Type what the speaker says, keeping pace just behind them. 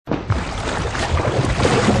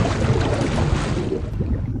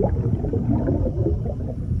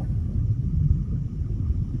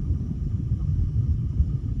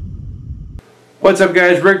What's up,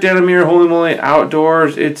 guys? Rick Denomere, Holy Moly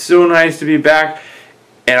Outdoors. It's so nice to be back,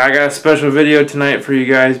 and I got a special video tonight for you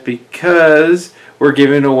guys because we're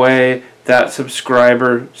giving away that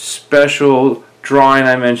subscriber special drawing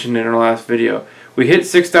I mentioned in our last video. We hit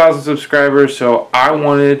 6,000 subscribers, so I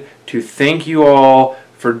wanted to thank you all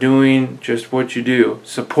for doing just what you do,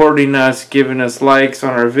 supporting us, giving us likes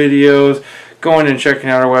on our videos, going and checking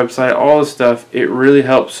out our website, all this stuff. It really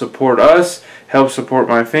helps support us, helps support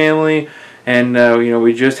my family. And you know,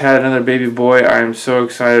 we just had another baby boy. I am so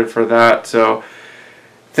excited for that. So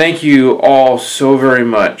thank you all so very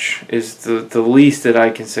much is the least that I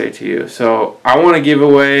can say to you. So I want to give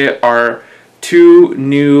away our 2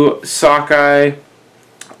 new sockeye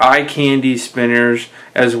eye candy spinners,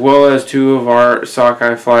 as well as 2 of our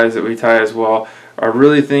sockeye flies that we tie as well. I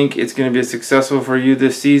really think it's going to be successful for you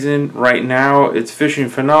this season. Right now, it's fishing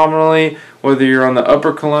phenomenally. Whether you're on the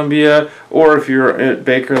Upper Columbia or if you're at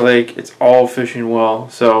Baker Lake, it's all fishing well.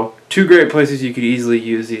 So, 2 great places you could easily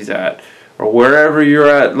use these at. Or wherever you're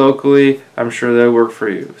at locally, I'm sure they'll work for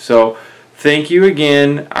you. So, thank you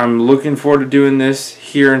again. I'm looking forward to doing this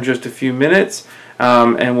here in just a few minutes.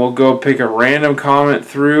 And we'll go pick a random comment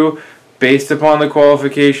through based upon the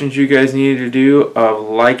qualifications you guys need to do of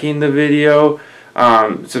liking the video,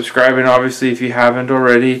 subscribing obviously if you haven't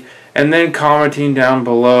already, and then commenting down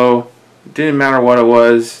below. Didn't matter what it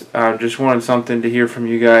was, just wanted something to hear from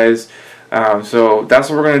you guys. So that's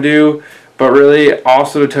what we're going to do. But really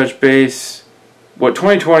also to touch base what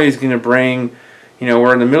 2020 is going to bring. You know,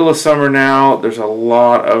 we're in the middle of summer now. There's a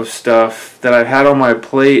lot of stuff that I've had on my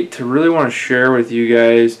plate to really want to share with you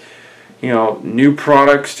guys. You know, new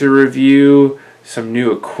products to review, some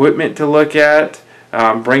new equipment to look at,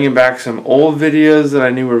 bringing back some old videos that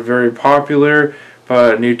I knew were very popular,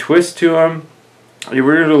 but a new twist to them.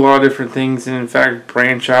 We're going to do a lot of different things, and in fact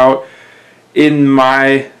branch out, in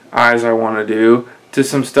my eyes, I want to do, to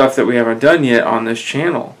some stuff that we haven't done yet on this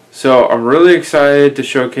channel. So I'm really excited to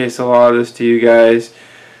showcase a lot of this to you guys,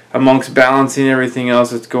 amongst balancing everything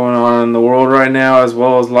else that's going on in the world right now, as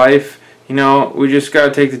well as life. You know, we just got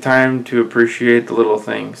to take the time to appreciate the little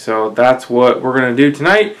things. So that's what we're going to do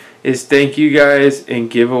tonight, is thank you guys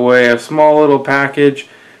and give away a small little package.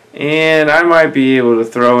 And I might be able to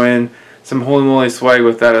throw in some Holy Moly swag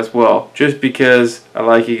with that as well, just because I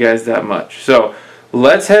like you guys that much. So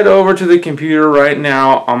let's head over to the computer right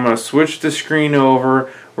now. I'm going to switch the screen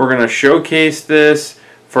over. We're going to showcase this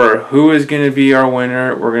for who is going to be our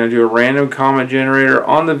winner. We're going to do a random comment generator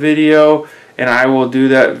on the video, and I will do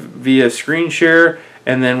that via screen share,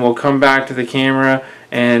 and then we'll come back to the camera,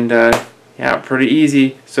 and yeah, pretty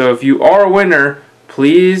easy. So if you are a winner,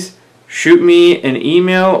 please shoot me an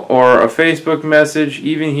email or a Facebook message.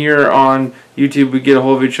 Even here on YouTube, we get a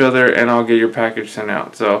hold of each other, and I'll get your package sent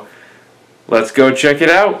out. So let's go check it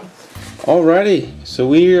out. Alrighty, so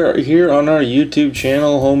we are here on our YouTube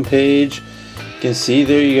channel homepage. You can see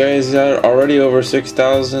there you guys are already over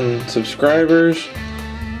 6,000 subscribers.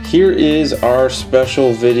 Here is our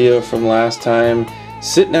special video from last time,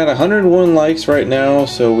 sitting at 101 likes right now,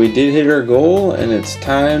 so we did hit our goal, and it's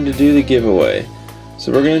time to do the giveaway.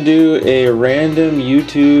 So we're going to do a random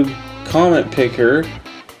YouTube comment picker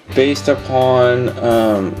based upon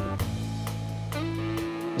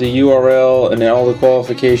the URL and all the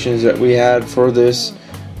qualifications that we had for this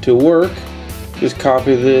to work. Just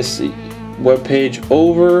copy this web page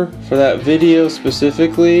over for that video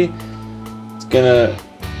specifically. It's going to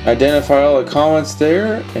identify all the comments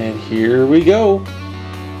there, and here we go.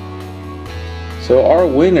 So our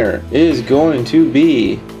winner is going to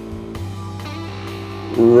be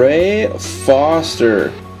Ray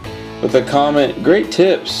Foster with a comment, "Great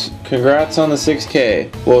tips, congrats on the 6K.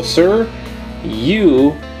 Well, sir,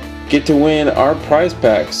 you get to win our prize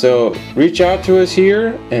pack. So reach out to us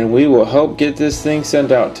here and we will help get this thing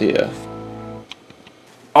sent out to you."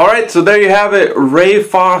 Alright, so there you have it. Ray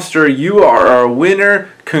Foster, you are our winner.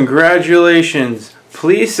 Congratulations.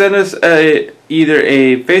 Please send us either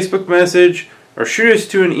a Facebook message or shoot us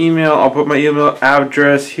to an email. I'll put my email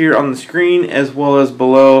address here on the screen as well as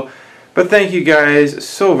below. But thank you guys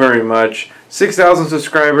so very much. 6,000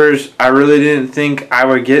 subscribers. I really didn't think I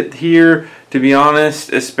would get here, to be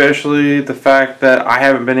honest, especially the fact that I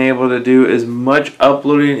haven't been able to do as much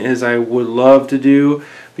uploading as I would love to do.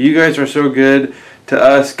 But you guys are so good to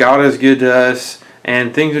us. God is good to us.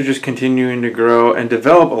 And things are just continuing to grow and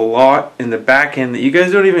develop a lot in the back end that you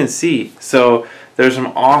guys don't even see. So there's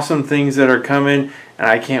some awesome things that are coming, and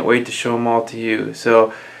I can't wait to show them all to you.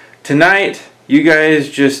 So tonight, you guys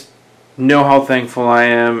just know how thankful I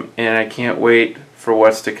am, and I can't wait for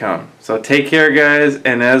what's to come. So take care, guys,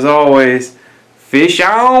 and as always, fish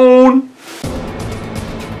on!